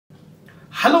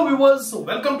Hello viewers,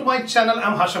 welcome to my channel.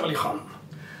 I'm Hasham Ali Khan.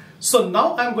 So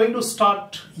now I'm going to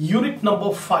start unit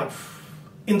number 5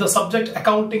 in the subject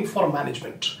accounting for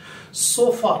management.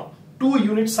 So far 2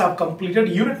 units I have completed.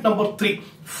 Unit number 3,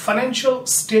 financial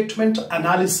statement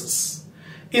analysis.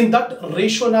 In that,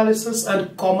 ratio analysis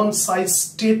and common size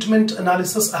statement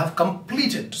analysis I have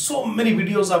completed. So many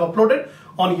videos I have uploaded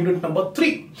on unit number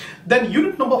 3. Then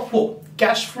unit number 4,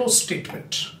 cash flow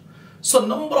statement. So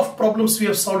number of problems we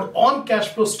have solved on cash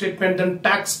flow statement, then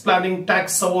tax planning,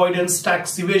 tax avoidance,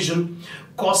 tax evasion,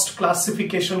 cost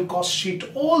classification, cost sheet,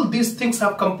 all these things I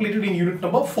have completed in unit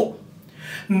number 4.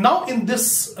 Now in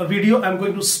this video I'm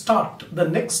going to start the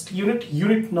next unit,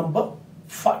 unit number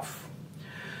 5.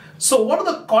 So what are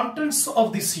the contents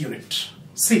of this unit?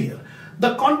 See here,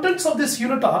 the contents of this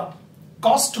unit are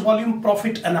cost volume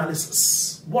profit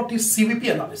analysis. What is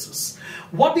CVP analysis?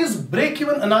 What is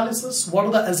break-even analysis? What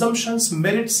are the assumptions,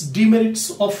 merits,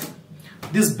 demerits of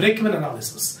this break-even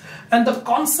analysis? And the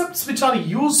concepts which are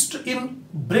used in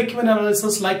break-even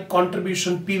analysis like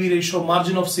contribution, PV ratio,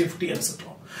 margin of safety, etc.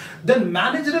 Then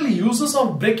managerial uses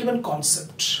of break-even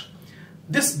concept.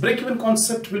 This break-even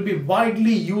concept will be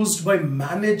widely used by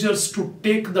managers to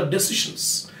take the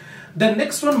decisions. Then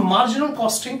next one, marginal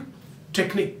costing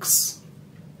techniques.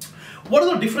 What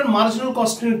are the different marginal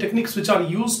costing techniques which are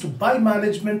used by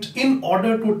management in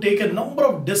order to take a number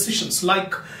of decisions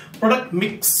like product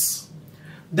mix,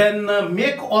 then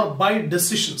make or buy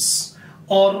decisions,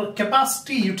 or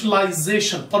capacity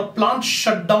utilization, or plant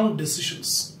shutdown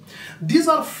decisions. These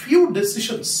are few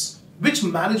decisions which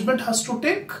management has to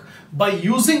take by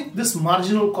using this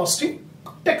marginal costing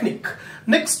technique.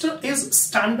 Next is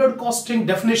standard costing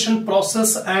definition,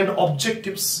 process and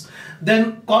objectives.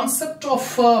 Then concept of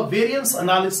variance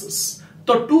analysis.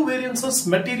 The 2 variances,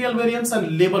 material variance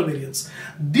and labor variance.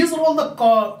 These are all the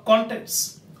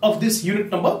contents of this unit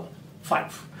number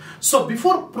 5. So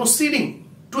before proceeding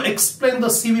to explain the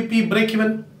CVP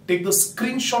break-even, take the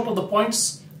screenshot of the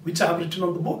points which I have written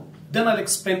on the board. Then I'll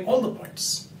explain all the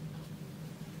points.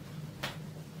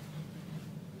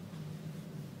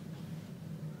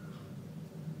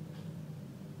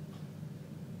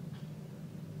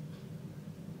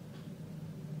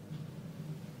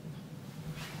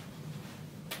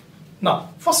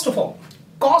 Now, first of all,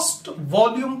 cost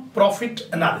volume profit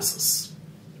analysis.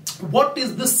 What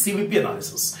is this CVP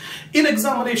analysis? In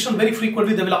examination, very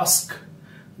frequently they will ask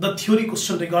the theory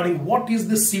question regarding what is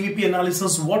this CVP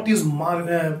analysis, what is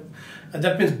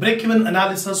that means break-even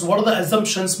analysis, what are the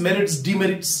assumptions, merits,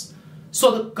 demerits.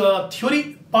 So the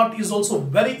theory part is also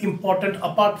very important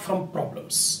apart from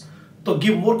problems. So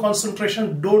give more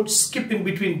concentration, don't skip in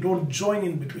between, don't join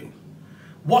in between.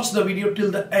 Watch the video till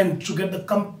the end to get the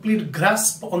complete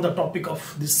grasp on the topic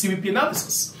of this CVP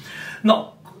analysis.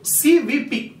 Now,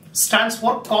 CVP stands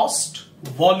for cost,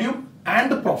 volume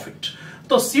and profit.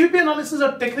 So CVP analysis is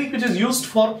a technique which is used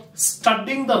for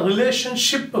studying the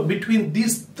relationship between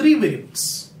these 3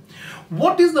 variables.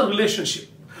 What is the relationship?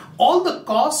 All the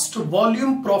cost,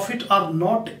 volume, profit are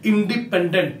not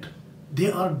independent.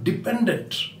 They are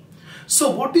dependent. So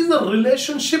what is the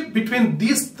relationship between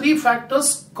these 3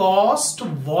 factors, cost,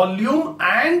 volume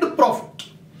and profit?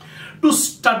 To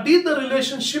study the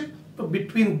relationship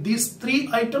between these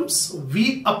 3 items,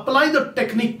 we apply the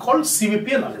technique called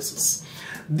CVP analysis.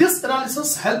 This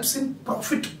analysis helps in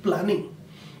profit planning.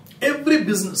 Every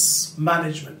business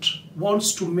management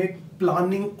wants to make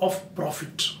planning of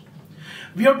profit.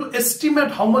 We have to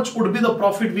estimate how much would be the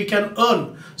profit we can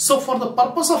earn. So for the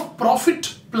purpose of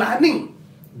profit planning,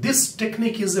 this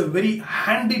technique is a very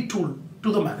handy tool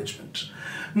to the management.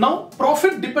 Now,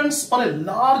 profit depends on a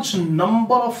large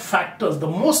number of factors, the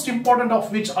most important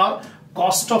of which are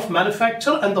cost of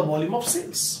manufacture and the volume of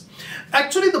sales.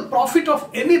 Actually, the profit of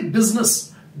any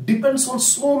business depends on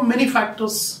so many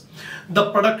factors.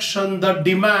 The production, the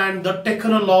demand, the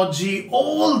technology,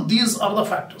 all these are the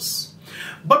factors.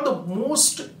 But the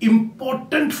most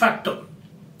important factor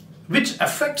which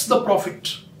affects the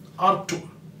profit are 2.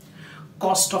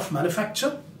 Cost of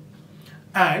manufacture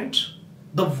and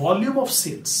the volume of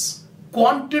sales,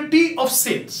 quantity of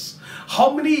sales,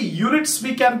 how many units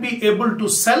we can be able to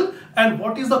sell and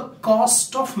what is the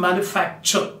cost of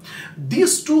manufacture.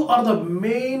 These 2 are the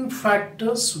main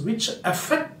factors which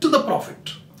affect the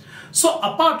profit. So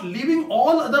apart leaving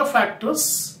all other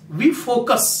factors, we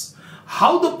focus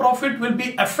how the profit will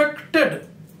be affected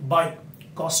by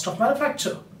cost of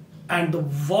manufacture and the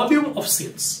volume of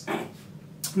sales.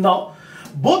 Now,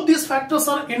 both these factors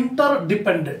are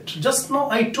interdependent. Just now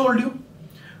I told you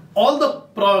all the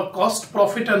cost,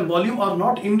 profit and volume are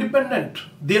not independent.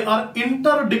 They are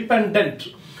interdependent.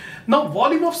 Now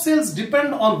volume of sales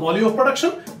depend on volume of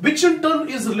production, which in turn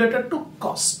is related to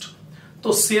cost.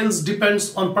 So sales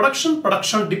depends on production,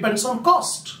 production depends on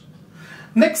cost.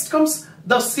 Next comes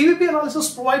the CVP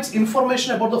analysis provides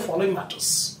information about the following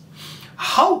matters.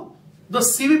 How the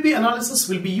CVP analysis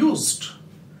will be used.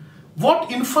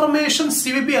 What information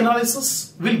CVP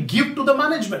analysis will give to the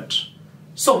management.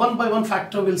 So one by one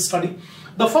factor we'll study.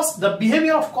 The first, the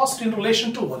behavior of cost in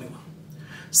relation to volume.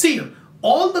 See here,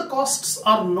 all the costs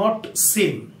are not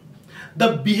same.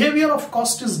 The behavior of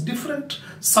cost is different.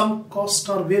 Some costs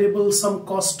are variable, some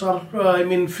costs are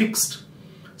fixed.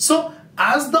 So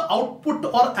as the output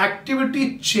or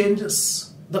activity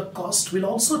changes, the cost will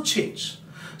also change.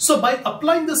 So by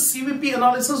applying the CVP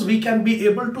analysis, we can be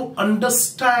able to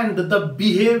understand the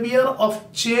behavior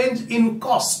of change in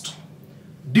cost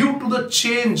due to the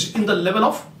change in the level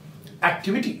of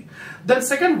activity. Then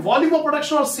second, volume of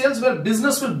production or sales where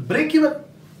business will break even.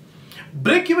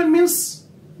 Break even means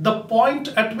the point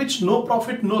at which no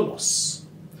profit, no loss.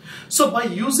 So by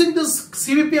using this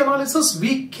CVP analysis,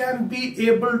 we can be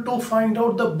able to find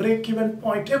out the break-even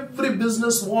point. Every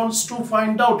business wants to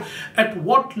find out at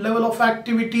what level of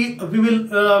activity we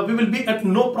will be at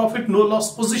no profit, no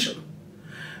loss position.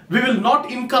 We will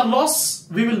not incur loss,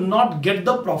 we will not get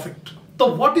the profit.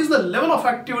 So what is the level of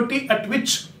activity at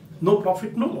which no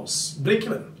profit, no loss,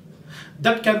 break-even?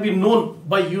 That can be known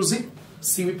by using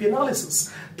CVP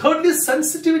analysis. Thirdly,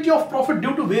 sensitivity of profit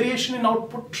due to variation in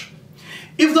output.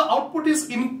 If the output is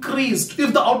increased,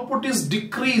 if the output is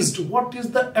decreased, what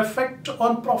is the effect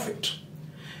on profit?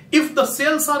 If the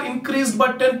sales are increased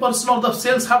by 10% or the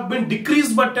sales have been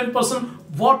decreased by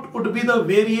 10%, what would be the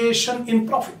variation in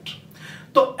profit?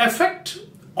 The effect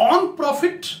on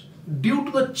profit due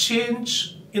to the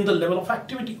change in the level of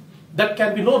activity. That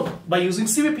can be known by using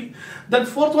CVP. Then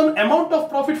fourth one, amount of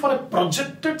profit for a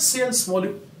projected sales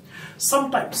volume.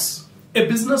 Sometimes a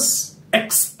business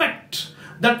expects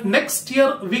that next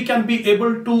year we can be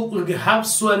able to have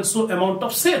so and so amount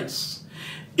of sales.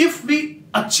 If we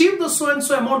achieve the so and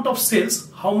so amount of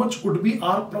sales, how much would be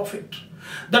our profit?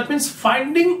 That means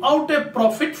finding out the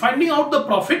profit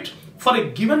for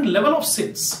a given level of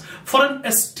sales, for an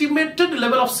estimated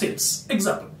level of sales.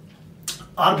 Example,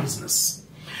 our business.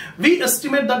 We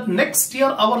estimate that next year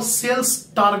our sales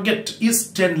target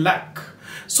is 10 lakh.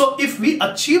 So if we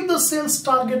achieve the sales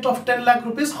target of 10 lakh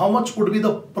rupees, how much would be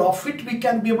the profit we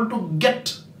can be able to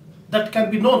get? That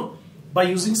can be known by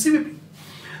using CVP.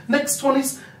 Next one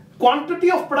is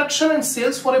quantity of production and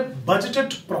sales for a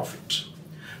budgeted profit.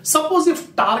 Suppose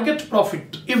if target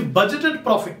profit, if budgeted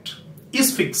profit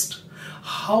is fixed,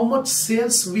 how much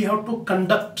sales we have to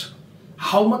conduct,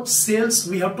 how much sales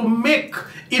we have to make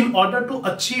in order to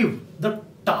achieve the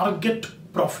target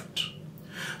profit.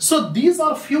 So these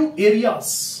are few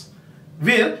areas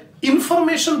where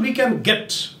information we can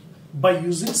get by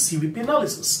using CVP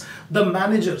analysis. The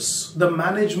managers, the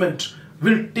management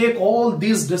will take all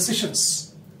these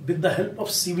decisions with the help of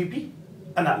CVP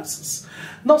analysis.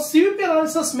 Now CVP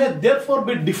analysis may therefore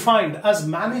be defined as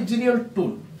managerial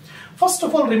tool. First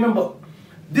of all, remember,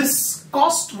 this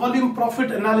cost volume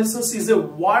profit analysis is a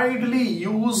widely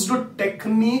used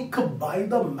technique by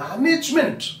the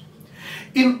management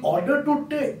in order to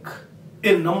take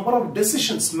a number of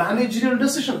decisions, managerial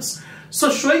decisions. So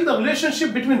showing the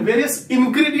relationship between various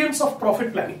ingredients of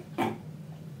profit planning.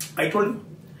 I told you,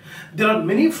 there are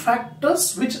many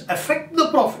factors which affect the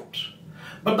profit,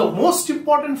 but the most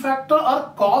important factor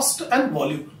are cost and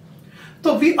volume.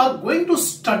 So we are going to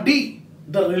study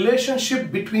the relationship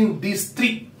between these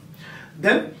three.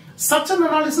 Then such an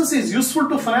analysis is useful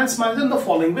to finance manager in the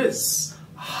following ways.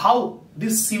 How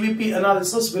this CVP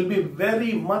analysis will be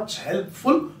very much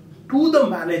helpful to the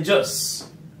managers,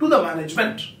 to the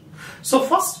management. So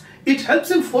first, it helps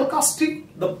in forecasting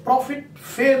the profit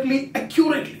fairly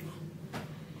accurately.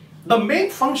 The main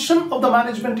function of the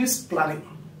management is planning,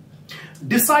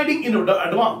 deciding in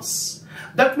advance.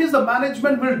 That means the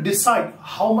management will decide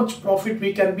how much profit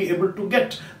we can be able to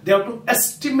get. They have to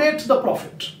estimate the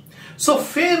profit. So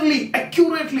fairly,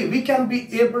 accurately, we can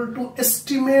be able to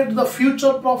estimate the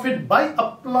future profit by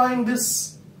applying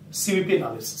this CVP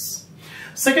analysis.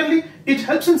 Secondly, it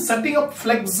helps in setting up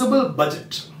flexible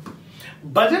budget.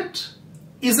 Budget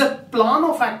is a plan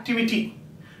of activity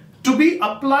to be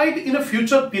applied in a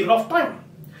future period of time.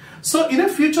 So in a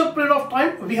future period of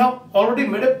time, we have already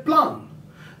made a plan.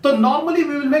 So normally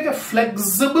we will make a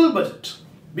flexible budget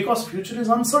because future is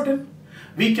uncertain.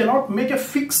 We cannot make a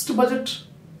fixed budget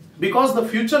because the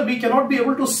future, we cannot be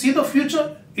able to see the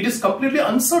future. It is completely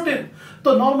uncertain.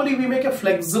 So normally we make a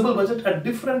flexible budget at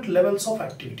different levels of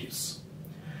activities.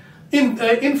 In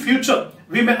future,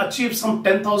 we may achieve some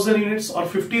 10,000 units or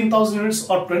 15,000 units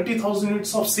or 20,000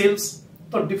 units of sales.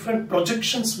 The different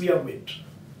projections we have made.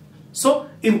 So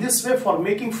in this way, for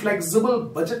making flexible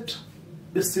budget,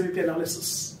 this CVP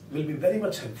analysis will be very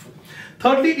much helpful.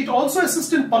 Thirdly, it also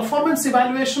assists in performance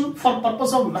evaluation for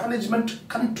purpose of management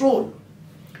control.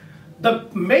 The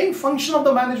main function of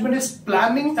the management is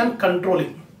planning and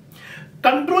controlling.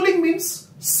 Controlling means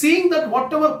seeing that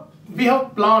whatever we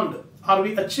have planned, are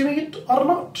we achieving it or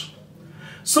not?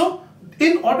 So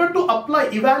in order to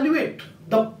evaluate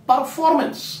the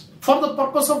performance for the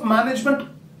purpose of management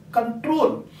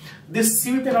control, this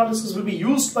CVP analysis will be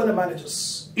used by the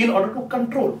managers in order to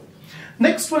control.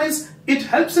 Next one is, it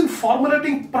helps in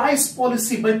formulating price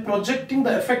policy by projecting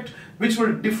the effect which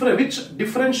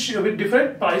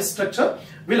different price structure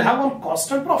will have on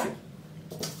cost and profit.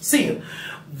 See here,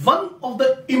 one of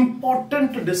the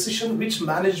important decisions which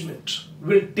management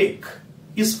will take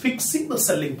is fixing the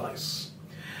selling price.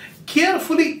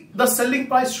 Carefully, the selling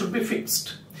price should be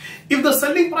fixed. If the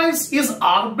selling price is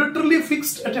arbitrarily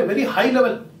fixed at a very high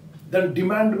level, then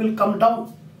demand will come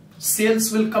down,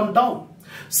 sales will come down.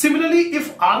 Similarly,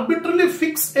 if arbitrarily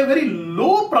fix a very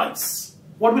low price,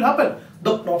 what will happen?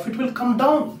 The profit will come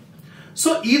down.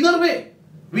 So either way,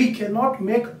 we cannot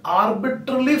make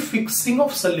arbitrarily fixing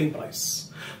of selling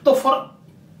price. So for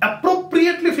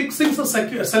appropriately fixing the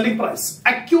selling price,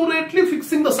 accurately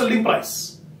fixing the selling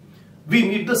price, we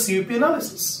need the CVP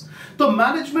analysis. The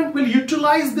management will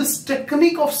utilize this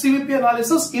technique of CVP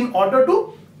analysis in order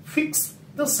to fix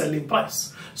the selling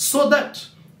price, so that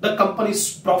the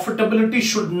company's profitability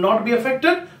should not be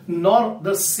affected, nor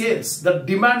the sales, the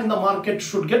demand in the market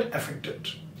should get affected.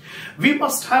 We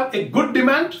must have a good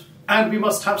demand and we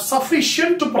must have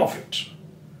sufficient profit.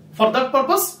 For that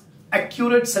purpose,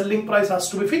 accurate selling price has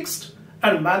to be fixed,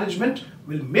 and management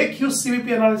will make use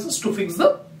CVP analysis to fix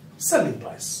the selling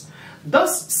price.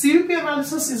 Thus, CVP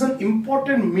analysis is an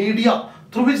important media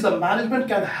through which the management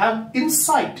can have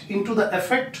insight into the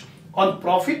effect on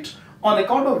profit on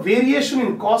account of variation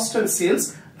in cost and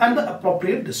sales and the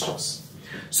appropriate distress.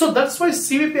 So that's why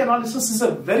CVP analysis is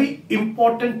a very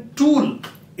important tool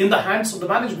in the hands of the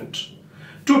management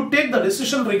to take the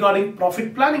decision regarding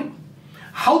profit planning.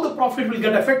 How the profit will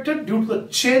get affected due to the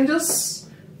changes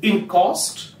in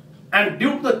cost and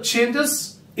due to the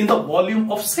changes in the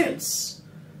volume of sales.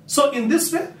 So in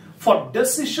this way, for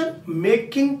decision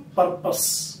making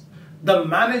purpose, the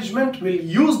management will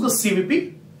use the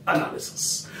CVP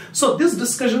analysis. So this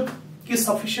discussion is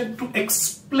sufficient to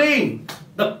explain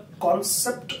the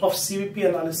concept of CVP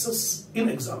analysis in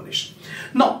examination.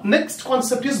 Now, next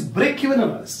concept is break-even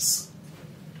analysis.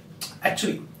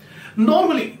 Actually,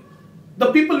 normally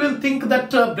the people will think that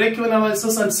break-even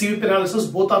analysis and CVP analysis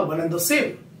both are one and the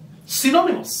same,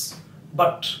 synonymous,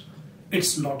 but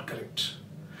it's not correct.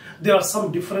 There are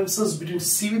some differences between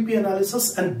CVP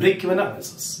analysis and break-even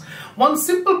analysis. One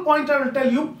simple point I will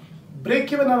tell you,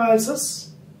 break-even analysis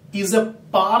is a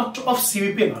part of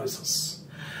CVP analysis.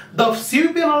 The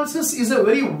CVP analysis is a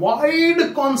very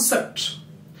wide concept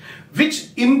which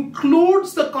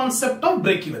includes the concept of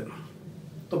break-even.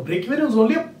 The break-even is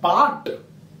only a part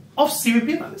of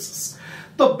CVP analysis.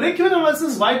 The break-even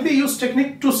analysis is widely used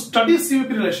technique to study CVP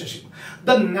relationship.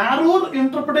 The narrower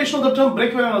interpretation of the term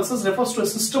break-even analysis refers to a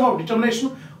system of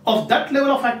determination of that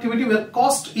level of activity where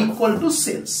cost equal to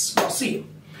sales. Now see,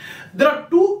 there are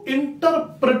two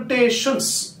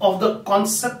interpretations of the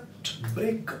concept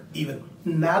break-even,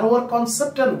 narrower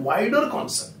concept and wider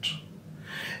concept.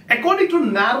 According to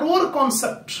narrower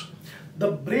concept,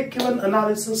 the break-even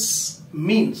analysis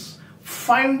means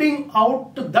finding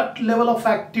out that level of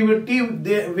activity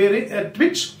at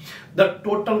which the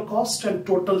total cost and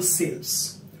total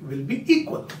sales will be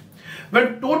equal.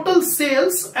 When total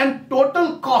sales and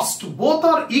total cost both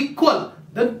are equal,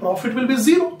 then profit will be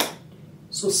zero.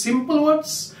 So simple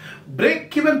words,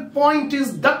 break-even point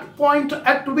is that point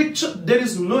at which there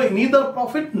is neither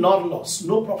profit nor loss.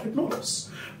 No profit, no loss.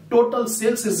 Total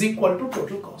sales is equal to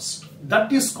total cost.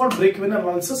 That is called break-even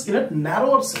analysis in a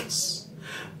narrower sense.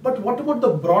 But what about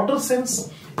the broader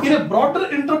sense? In a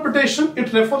broader interpretation,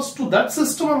 it refers to that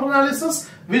system of analysis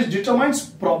which determines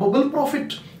probable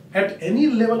profit at any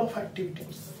level of activity.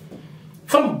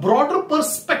 From broader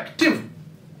perspective,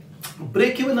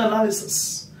 break-even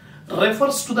analysis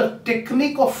refers to the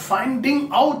technique of finding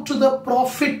out the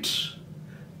profit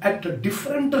at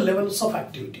different levels of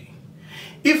activity.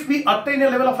 If we attain a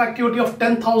level of activity of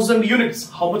 10,000 units,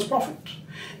 how much profit?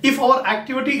 If our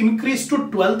activity increased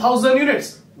to 12,000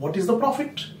 units, what is the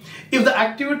profit? If the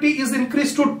activity is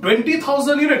increased to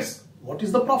 20,000 units, what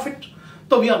is the profit?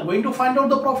 So we are going to find out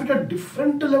the profit at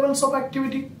different levels of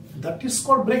activity. That is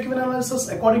called break-even analysis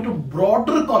according to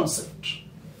broader concept.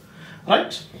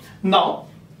 Right? Now,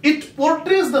 it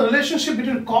portrays the relationship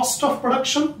between cost of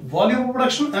production, volume of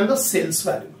production and the sales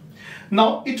value.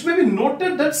 Now, it may be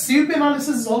noted that CVP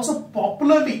analysis is also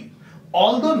popularly,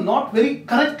 although not very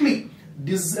correctly,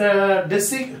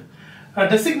 designated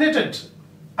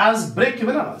as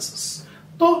break-even analysis.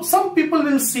 So, some people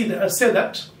will say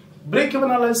that break-even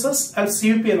analysis and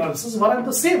CVP analysis weren't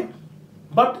the same,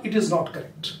 but it is not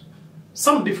correct.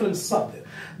 Some differences are there.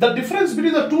 The difference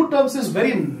between the two terms is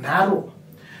very narrow.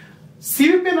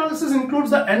 CVP analysis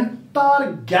includes the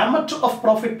entire gamut of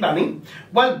profit planning,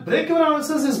 while break-even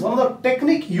analysis is one of the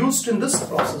techniques used in this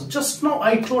process. Just now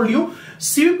I told you,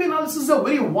 CVP analysis is a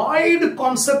very wide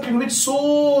concept in which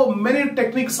so many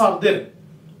techniques are there.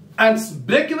 And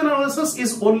break-even analysis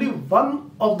is only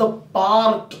one of the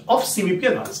part of CVP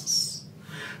analysis.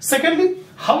 Secondly,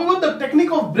 however, the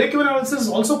technique of break-even analysis is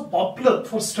also popular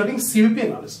for studying CVP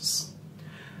analysis.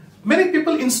 Many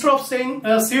people, instead of saying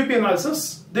CVP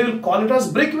analysis, they will call it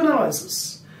as break-even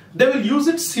analysis. They will use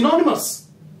it synonymous.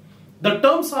 The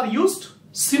terms are used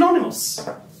synonymous.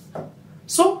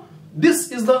 So,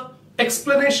 this is the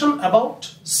explanation about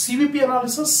CVP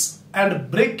analysis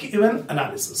and break-even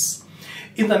analysis.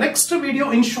 In the next video,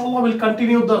 inshallah, we'll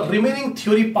continue the remaining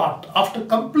theory part. After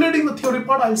completing the theory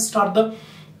part, I'll start the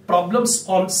problems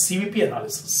on CVP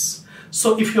analysis.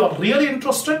 So if you are really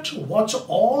interested, watch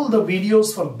all the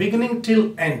videos from beginning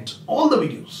till end. All the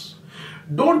videos.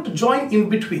 Don't join in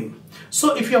between.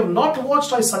 So if you have not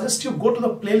watched, I suggest you go to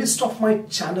the playlist of my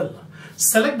channel.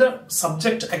 Select the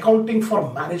subject accounting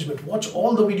for management. Watch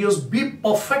all the videos. Be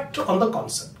perfect on the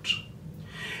concept.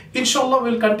 Inshallah,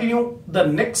 we'll continue the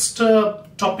next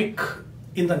topic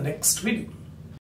in the next video.